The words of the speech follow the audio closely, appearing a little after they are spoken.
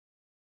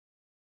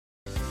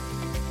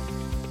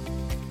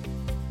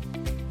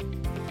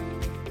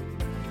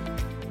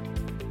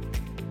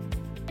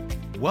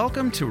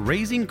Welcome to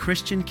Raising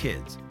Christian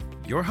Kids.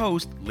 Your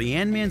host,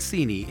 Leanne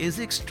Mancini,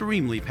 is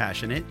extremely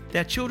passionate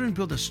that children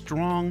build a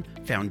strong,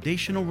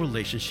 foundational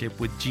relationship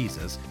with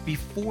Jesus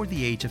before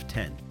the age of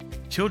 10.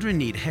 Children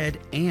need head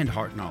and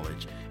heart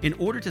knowledge in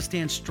order to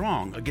stand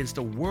strong against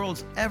the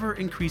world's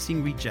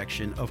ever-increasing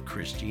rejection of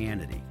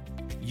Christianity.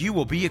 You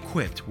will be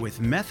equipped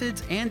with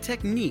methods and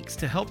techniques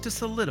to help to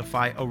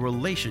solidify a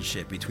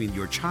relationship between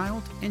your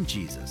child and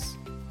Jesus.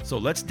 So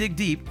let's dig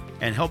deep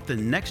and help the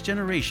next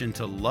generation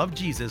to love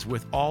Jesus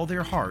with all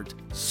their heart,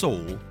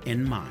 soul,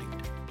 and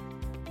mind.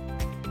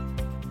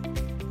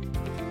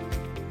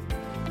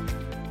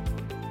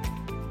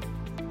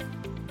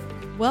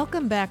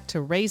 Welcome back to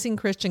Raising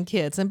Christian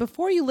Kids. And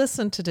before you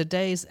listen to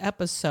today's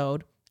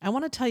episode, I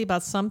want to tell you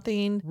about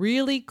something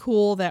really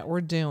cool that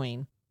we're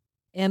doing.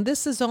 And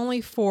this is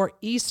only for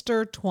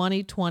Easter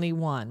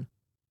 2021.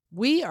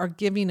 We are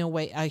giving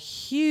away a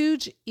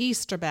huge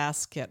Easter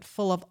basket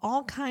full of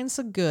all kinds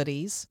of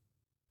goodies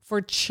for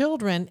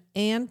children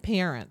and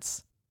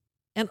parents.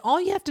 And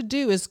all you have to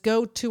do is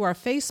go to our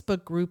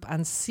Facebook group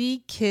on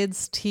See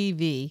Kids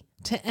TV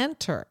to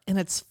enter, and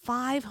it's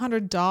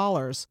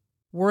 $500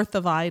 worth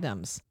of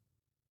items.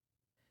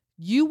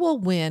 You will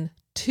win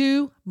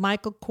 2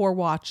 Michael Kors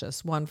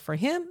watches, one for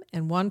him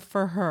and one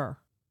for her,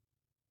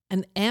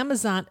 an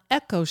Amazon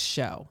Echo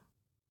Show,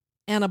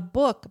 and a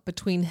book,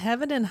 Between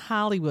Heaven and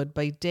Hollywood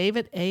by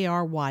David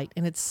A.R. White,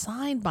 and it's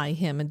signed by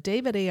him. And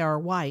David A.R.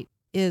 White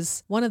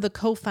is one of the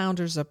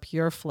co-founders of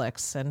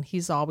PureFlix, and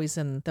he's always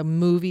in the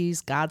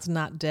movies, God's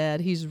Not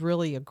Dead. He's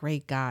really a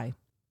great guy.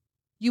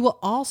 You will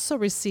also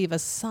receive a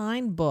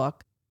signed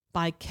book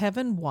by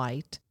Kevin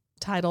White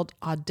titled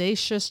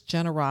Audacious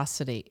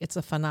Generosity. It's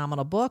a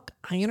phenomenal book.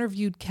 I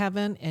interviewed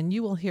Kevin, and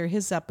you will hear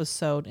his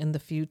episode in the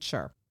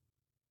future.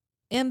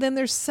 And then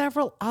there's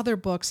several other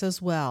books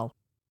as well.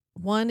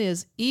 One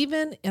is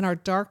Even in Our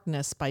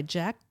Darkness by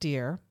Jack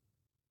Deere,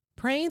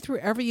 Praying Through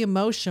Every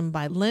Emotion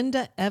by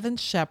Linda Evans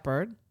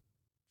Shepherd,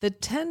 The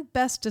 10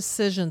 Best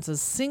Decisions a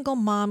Single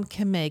Mom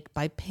Can Make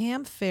by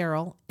Pam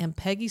Farrell and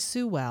Peggy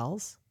Sue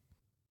Wells,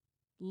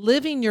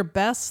 Living Your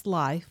Best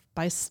Life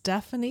by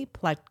Stephanie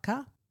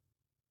Pletka,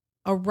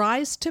 A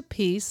Rise to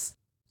Peace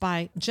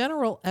by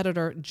General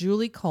Editor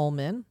Julie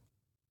Coleman,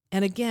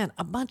 and again,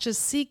 a bunch of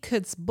See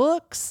Kids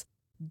books,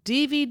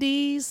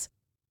 DVDs,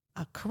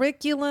 a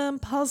curriculum,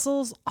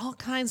 puzzles, all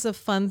kinds of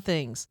fun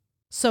things.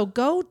 So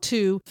go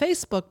to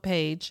Facebook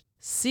page,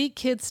 See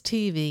Kids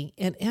TV,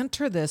 and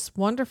enter this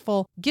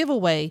wonderful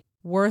giveaway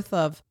worth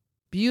of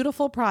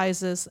beautiful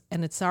prizes,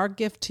 and it's our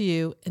gift to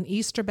you, an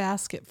Easter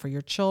basket for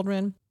your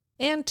children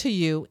and to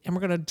you, and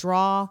we're going to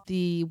draw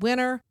the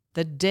winner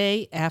the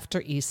day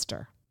after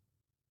Easter.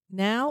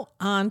 Now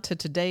on to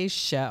today's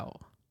show.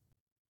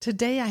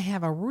 Today I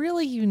have a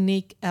really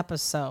unique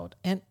episode,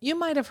 and you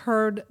might have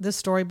heard this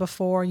story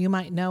before. You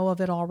might know of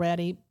it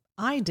already.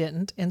 I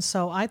didn't, and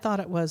so I thought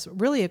it was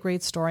really a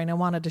great story, and I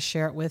wanted to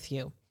share it with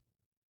you.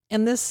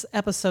 And this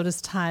episode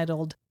is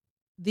titled,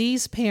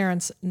 These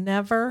Parents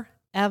Never,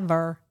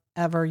 Ever,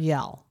 Ever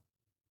Yell.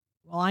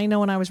 Well, I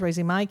know when I was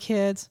raising my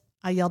kids,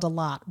 I yelled a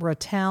lot. We're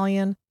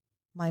Italian.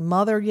 My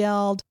mother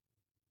yelled.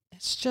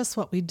 It's just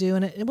what we do.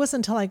 And it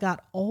wasn't until I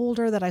got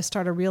older that I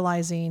started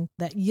realizing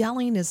that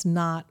yelling is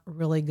not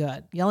really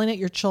good. Yelling at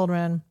your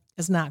children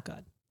is not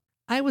good.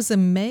 I was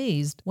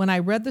amazed when I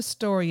read the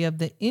story of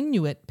the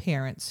Inuit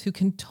parents who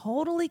can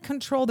totally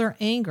control their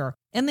anger,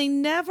 and they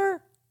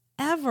never,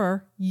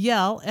 ever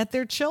yell at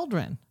their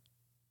children.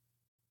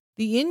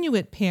 The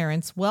Inuit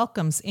parents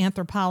welcomes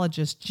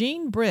anthropologist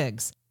Jean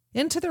Briggs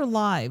into their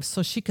lives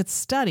so she could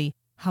study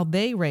how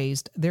they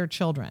raised their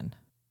children.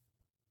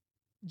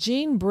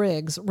 Jean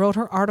Briggs wrote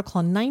her article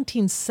in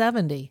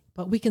 1970,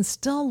 but we can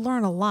still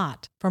learn a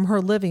lot from her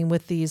living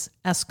with these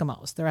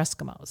Eskimos. They're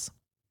Eskimos.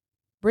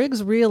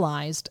 Briggs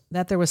realized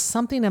that there was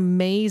something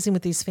amazing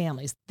with these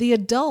families. The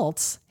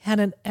adults had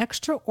an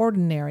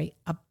extraordinary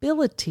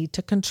ability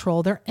to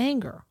control their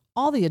anger.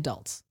 All the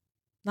adults,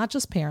 not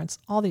just parents,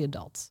 all the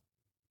adults.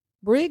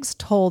 Briggs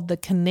told the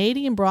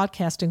Canadian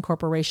Broadcasting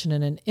Corporation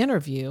in an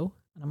interview,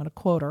 and I'm going to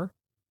quote her,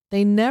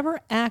 "They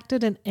never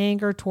acted in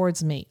anger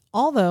towards me,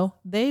 although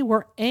they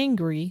were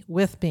angry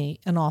with me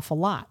an awful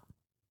lot.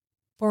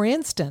 For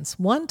instance,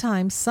 one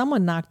time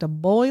someone knocked a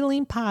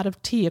boiling pot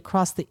of tea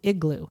across the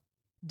igloo,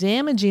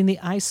 damaging the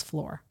ice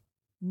floor.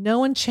 No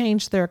one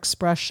changed their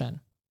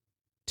expression.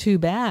 'Too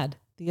bad,'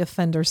 the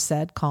offender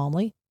said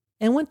calmly,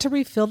 and went to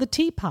refill the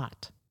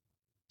teapot."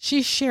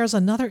 She shares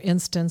another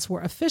instance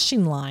where a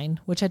fishing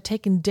line, which had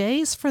taken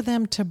days for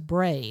them to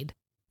braid,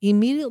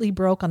 immediately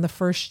broke on the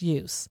first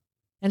use.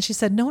 And she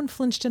said no one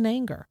flinched in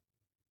anger.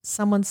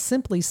 Someone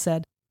simply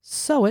said,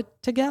 "Sew it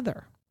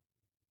together."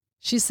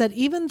 She said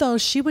even though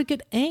she would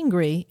get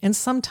angry and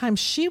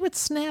sometimes she would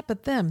snap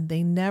at them,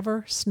 they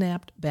never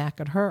snapped back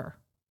at her.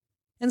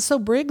 And so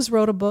Briggs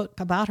wrote a book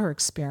about her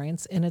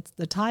experience, and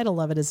the title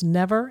of it is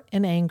Never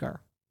in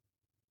Anger.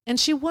 And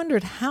she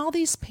wondered how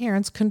these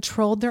parents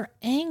controlled their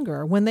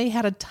anger when they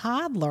had a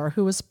toddler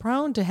who was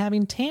prone to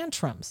having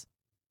tantrums.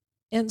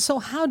 And so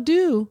how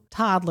do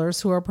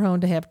toddlers who are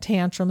prone to have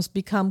tantrums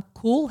become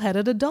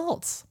cool-headed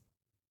adults?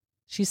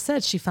 She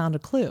said she found a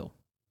clue.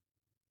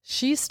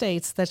 She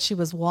states that she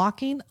was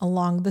walking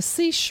along the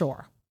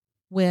seashore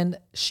when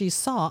she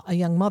saw a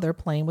young mother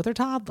playing with her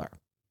toddler.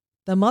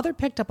 The mother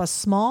picked up a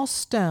small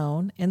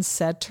stone and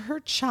said to her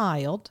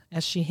child,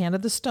 as she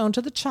handed the stone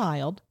to the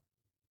child,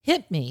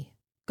 "Hit me.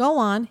 Go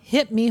on,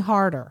 hit me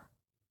harder."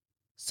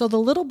 So the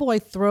little boy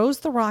throws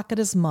the rock at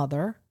his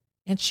mother,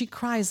 and she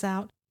cries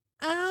out,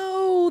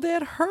 "Ow,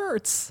 that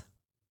hurts."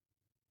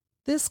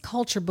 This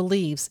culture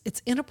believes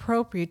it's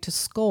inappropriate to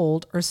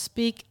scold or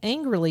speak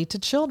angrily to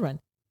children.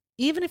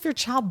 Even if your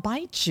child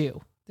bites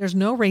you, there's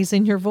no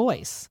raising your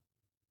voice.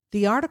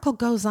 The article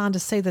goes on to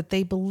say that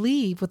they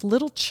believe with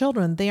little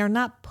children they are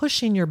not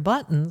pushing your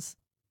buttons.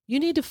 You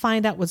need to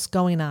find out what's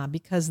going on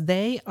because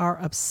they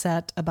are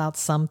upset about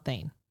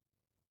something.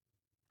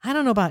 I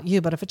don't know about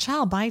you, but if a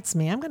child bites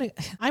me,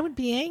 I would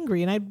be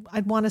angry and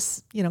I'd want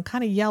to,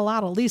 kind of yell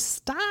out, at least,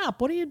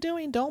 "Stop, what are you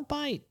doing? Don't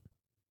bite."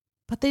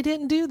 But they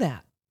didn't do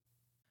that.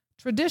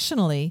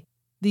 Traditionally,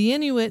 the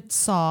Inuit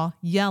saw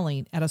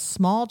yelling at a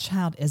small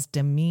child as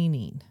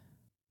demeaning.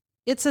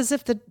 It's as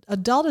if the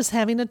adult is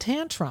having a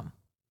tantrum.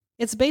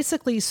 It's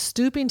basically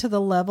stooping to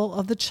the level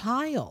of the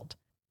child.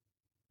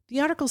 The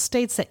article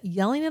states that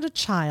yelling at a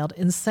child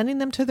and sending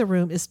them to the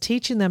room is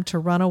teaching them to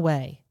run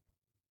away.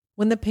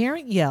 When the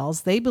parent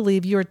yells, they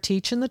believe you are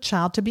teaching the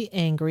child to be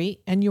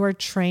angry and you are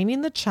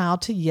training the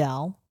child to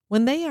yell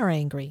when they are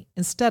angry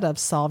instead of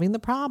solving the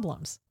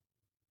problems.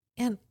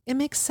 And it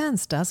makes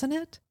sense, doesn't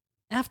it?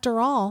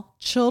 After all,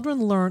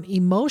 children learn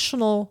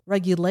emotional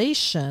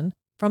regulation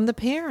from the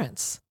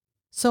parents.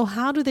 So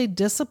how do they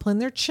discipline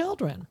their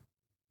children?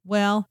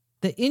 Well,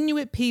 the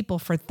Inuit people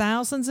for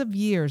thousands of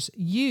years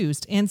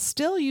used and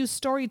still use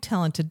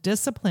storytelling to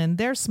discipline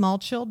their small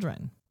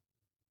children.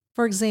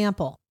 For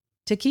example,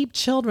 to keep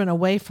children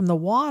away from the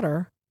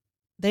water,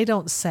 they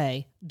don't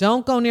say,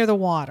 "Don't go near the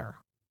water."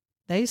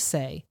 They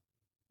say,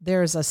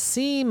 "There's a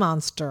sea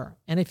monster,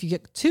 and if you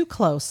get too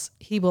close,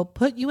 he will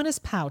put you in his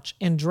pouch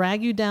and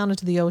drag you down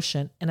into the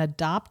ocean and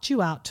adopt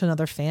you out to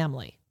another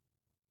family."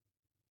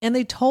 And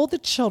they told the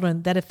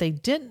children that if they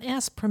didn't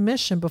ask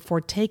permission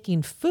before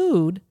taking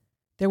food,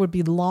 there would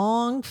be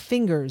long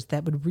fingers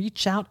that would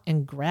reach out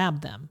and grab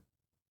them.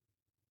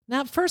 Now,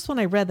 at first when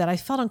I read that, I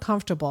felt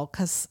uncomfortable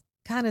because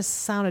it kind of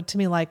sounded to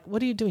me like,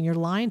 what are you doing? You're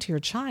lying to your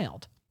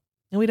child.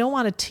 And we don't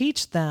want to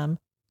teach them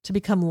to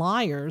become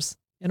liars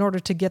in order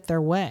to get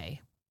their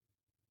way.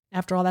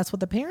 After all, that's what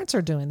the parents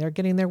are doing. They're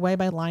getting their way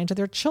by lying to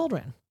their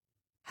children.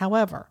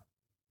 However,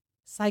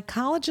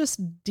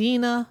 psychologist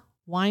Dina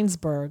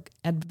Weinsberg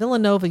at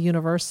Villanova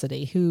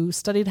University, who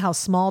studied how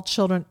small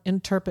children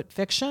interpret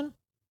fiction,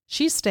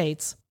 she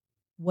states,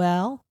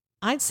 "Well,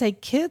 I'd say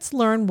kids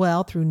learn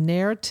well through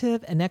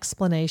narrative and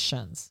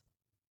explanations.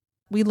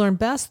 We learn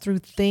best through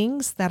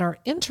things that are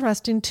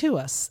interesting to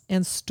us,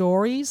 and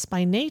stories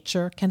by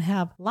nature can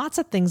have lots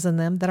of things in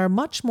them that are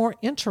much more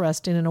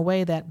interesting in a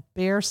way that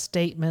bare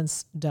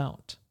statements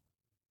don't."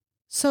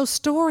 So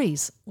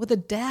stories with a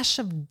dash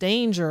of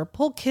danger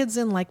pull kids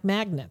in like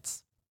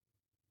magnets.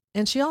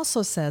 And she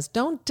also says,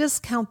 don't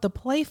discount the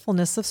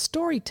playfulness of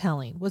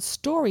storytelling. With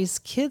stories,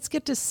 kids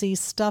get to see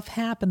stuff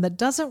happen that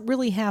doesn't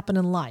really happen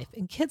in life,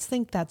 and kids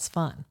think that's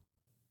fun.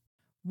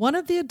 One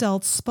of the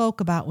adults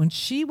spoke about when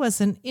she was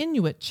an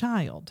Inuit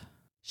child.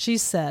 She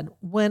said,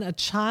 when a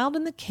child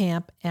in the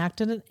camp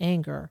acted in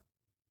anger,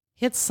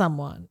 hit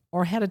someone,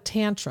 or had a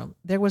tantrum,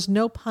 there was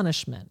no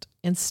punishment.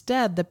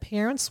 Instead, the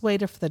parents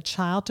waited for the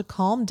child to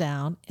calm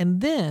down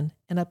and then,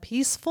 in a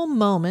peaceful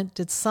moment,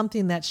 did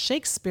something that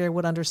Shakespeare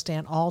would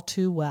understand all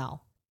too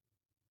well.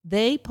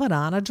 They put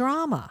on a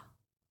drama.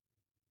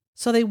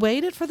 So they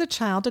waited for the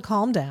child to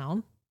calm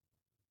down,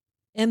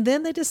 and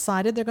then they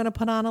decided they're going to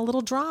put on a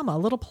little drama, a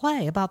little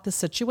play about the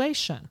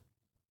situation.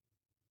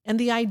 And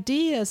the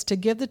idea is to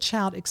give the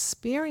child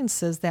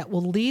experiences that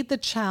will lead the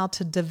child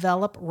to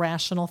develop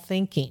rational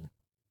thinking.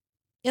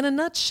 In a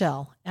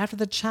nutshell, after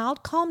the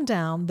child calmed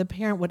down, the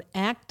parent would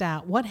act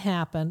out what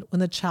happened when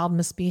the child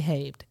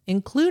misbehaved,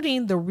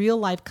 including the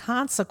real-life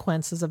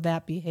consequences of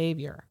that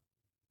behavior.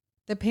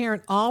 The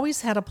parent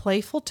always had a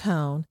playful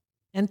tone,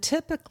 and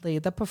typically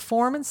the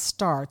performance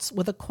starts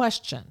with a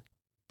question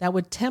that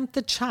would tempt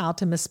the child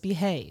to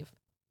misbehave.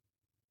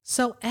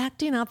 So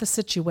acting out the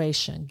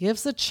situation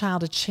gives the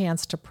child a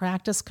chance to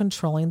practice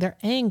controlling their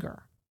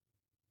anger.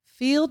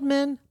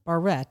 Fieldman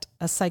Barrett,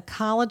 a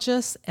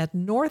psychologist at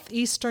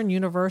Northeastern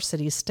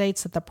University,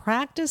 states that the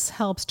practice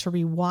helps to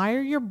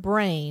rewire your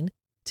brain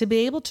to be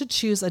able to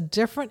choose a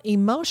different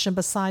emotion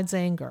besides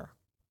anger.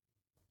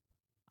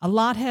 A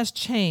lot has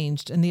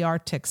changed in the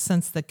Arctic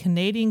since the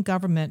Canadian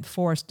government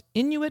forced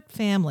Inuit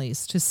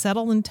families to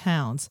settle in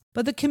towns,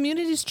 but the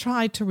communities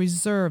tried to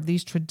reserve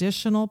these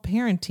traditional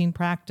parenting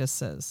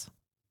practices.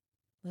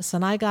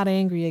 Listen, I got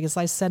angry, as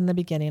I said in the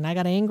beginning. I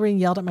got angry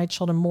and yelled at my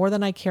children more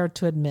than I cared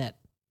to admit.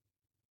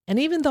 And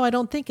even though I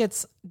don't think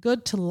it's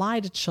good to lie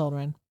to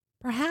children,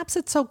 perhaps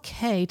it's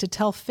okay to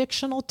tell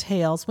fictional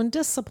tales when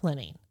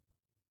disciplining.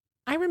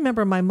 I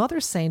remember my mother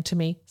saying to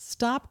me,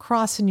 "Stop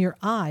crossing your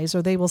eyes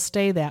or they will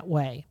stay that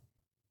way."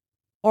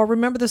 Or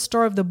remember the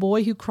story of the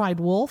boy who cried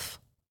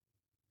wolf?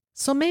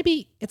 So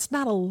maybe it's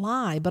not a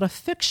lie, but a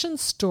fiction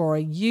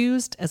story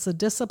used as a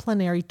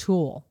disciplinary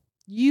tool.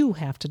 You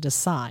have to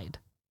decide.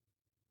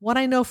 What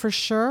I know for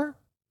sure,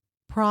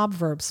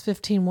 Proverbs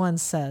 15:1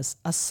 says,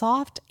 "A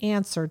soft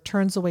answer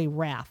turns away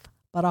wrath,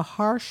 but a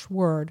harsh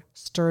word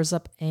stirs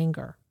up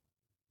anger."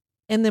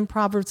 And then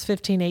Proverbs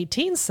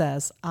 15:18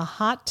 says, "A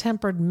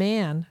hot-tempered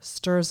man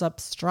stirs up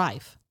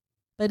strife,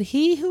 but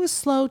he who is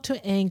slow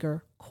to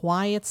anger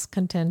quiets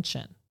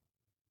contention."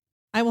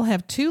 I will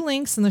have 2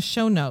 links in the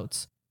show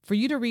notes for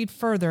you to read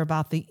further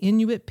about the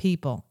Inuit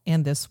people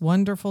and this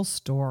wonderful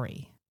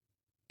story.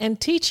 And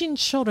teaching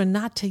children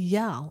not to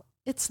yell,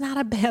 it's not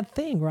a bad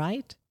thing,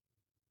 right?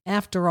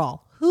 After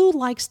all, who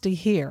likes to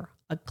hear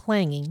a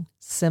clanging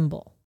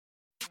cymbal?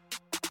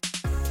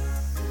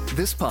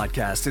 This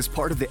podcast is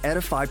part of the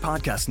Edify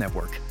Podcast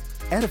Network.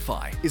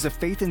 Edify is a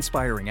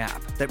faith-inspiring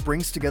app that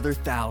brings together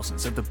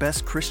thousands of the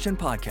best Christian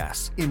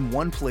podcasts in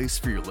one place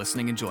for your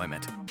listening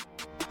enjoyment.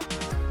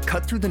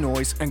 Cut through the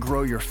noise and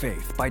grow your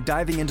faith by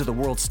diving into the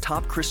world's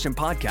top Christian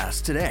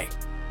podcasts today.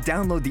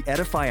 Download the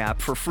Edify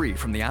app for free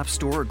from the App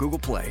Store or Google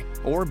Play,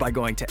 or by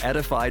going to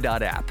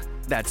edify.app.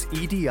 That's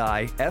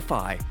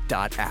EDIFI.app.